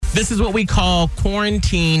This is what we call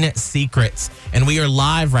quarantine secrets. And we are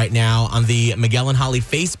live right now on the Miguel and Holly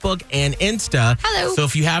Facebook and Insta. Hello. So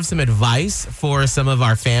if you have some advice for some of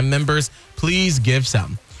our fam members, please give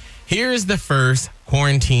some. Here's the first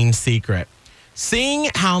quarantine secret. Seeing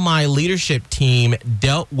how my leadership team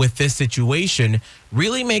dealt with this situation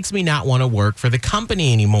really makes me not want to work for the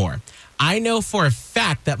company anymore. I know for a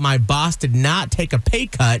fact that my boss did not take a pay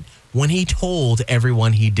cut when he told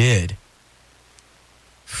everyone he did.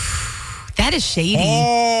 That is shady.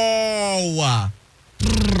 Oh.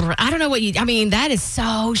 I don't know what you... I mean, that is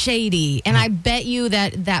so shady. And I bet you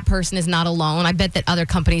that person is not alone. I bet that other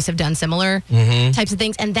companies have done similar types of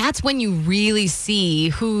things. And that's when you really see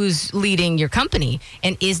who's leading your company.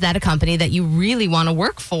 And is that a company that you really want to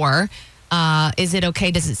work for? Is it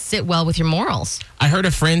okay? Does it sit well with your morals? I heard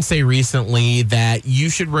a friend say recently that you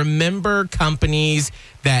should remember companies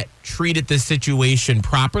that treated the situation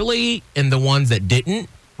properly and the ones that didn't.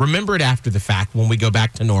 Remember it after the fact when we go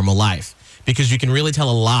back to normal life, because you can really tell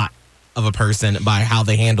a lot of a person by how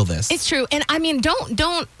they handle this. It's true. And I mean, don't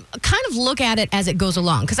kind of look at it as it goes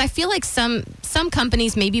along, because I feel like some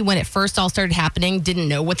companies, maybe when it first all started happening, didn't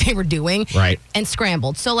know what they were doing, right, and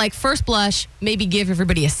scrambled. So like first blush, maybe give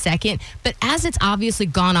everybody a second. But as it's obviously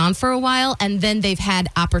gone on for a while, and then they've had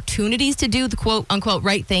opportunities to do the quote unquote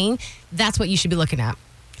right thing, that's what you should be looking at.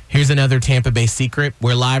 Here's another Tampa Bay secret.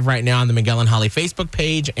 We're live right now on the Miguel and Holly Facebook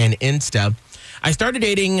page and Insta. I started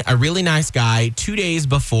dating a really nice guy 2 days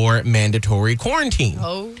before mandatory quarantine.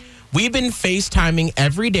 Oh. We've been FaceTiming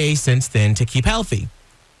every day since then to keep healthy.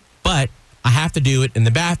 But I have to do it in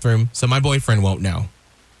the bathroom so my boyfriend won't know.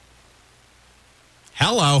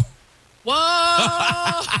 Hello. Whoa.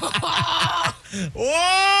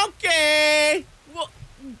 Okay. Well,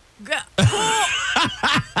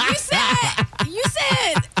 you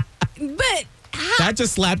said, but how? That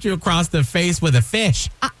just slapped you across the face with a fish.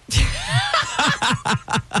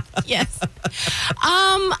 Yes.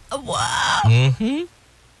 Whoa.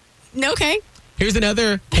 Okay. Here's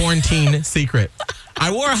another quarantine secret.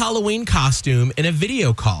 I wore a Halloween costume in a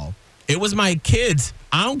video call. It was my kids.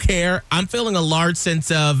 I don't care. I'm feeling a large sense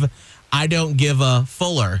of I don't give a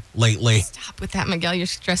fuller lately. Stop with that, Miguel. You're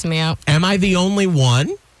stressing me out. Am I the only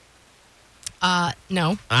one?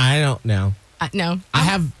 No. I don't know. No. I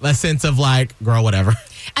have a sense of like, girl, whatever.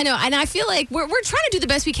 I know, and I feel like we're trying to do the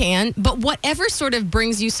best we can, but whatever sort of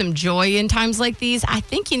brings you some joy in times like these, I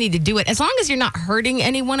think you need to do it. As long as you're not hurting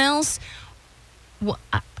anyone else, well,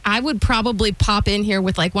 I would probably pop in here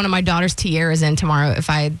with like one of my daughter's tiaras in tomorrow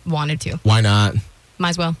if I wanted to. Why not? Might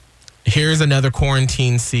as well. Here's another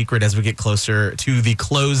quarantine secret as we get closer to the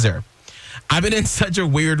closer. I've been in such a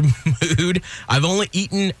weird mood. I've only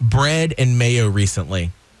eaten bread and mayo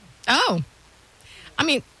recently. Oh. I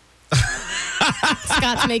mean,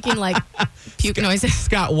 Scott's making like puke noises.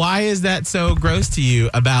 Scott, why is that so gross to you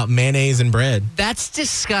about mayonnaise and bread? That's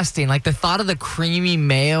disgusting. Like the thought of the creamy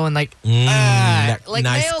mayo and like nice,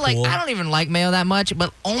 mayo, cool. like I don't even like mayo that much,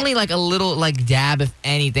 but only like a little like dab, if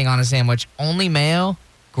anything, on a sandwich. Only mayo.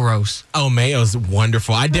 Gross. Oh, mayo's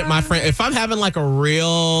wonderful. I dip my friend. If I'm having like a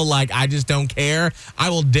real, like, I just don't care, I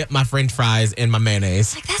will dip my French fries in my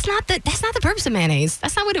mayonnaise. Like that's not the purpose of mayonnaise.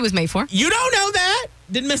 That's not what it was made for. You don't know that?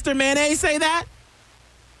 Did Mr. Mayonnaise say that?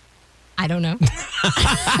 I don't know.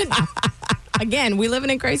 Again, we living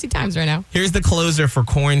in crazy times right now. Here's the closer for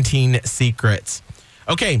quarantine secrets.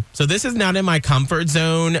 Okay, so this is not in my comfort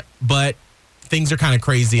zone, but things are kind of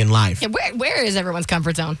crazy in life. Yeah, where is everyone's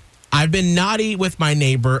comfort zone? I've been naughty with my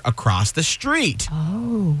neighbor across the street.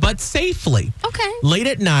 Oh. But safely. Okay. Late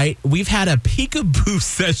at night, we've had a peekaboo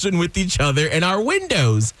session with each other in our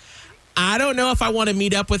windows. I don't know if I want to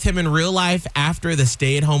meet up with him in real life after the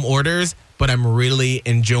stay-at-home orders, but I'm really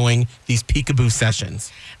enjoying these peekaboo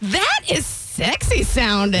sessions. That is sexy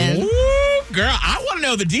sounding. Ooh, girl, I want to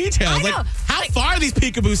know the details. I know. Like, how far are these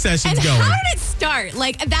peekaboo sessions And going? how did it start?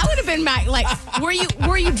 Like that would have been my like. Were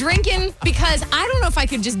you drinking? Because I don't know if I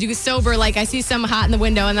could just do sober. Like I see some hot in the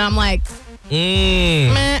window, and then I'm like,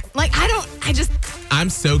 meh. Like I'm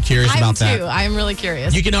so curious about that. I am too. I am really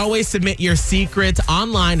curious. You can always submit your secrets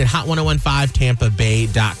online at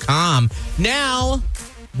hot1015tampabay.com. Now,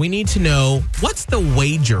 we need to know, what's the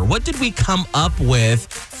wager? What did we come up with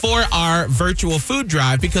for our virtual food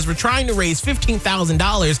drive? Because we're trying to raise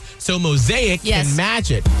 $15,000 so Mosaic can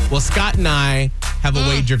match it. Well, Scott and I have a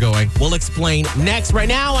wager going. We'll explain next. Right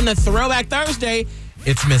now on the Throwback Thursday,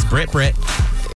 it's Miss Brit.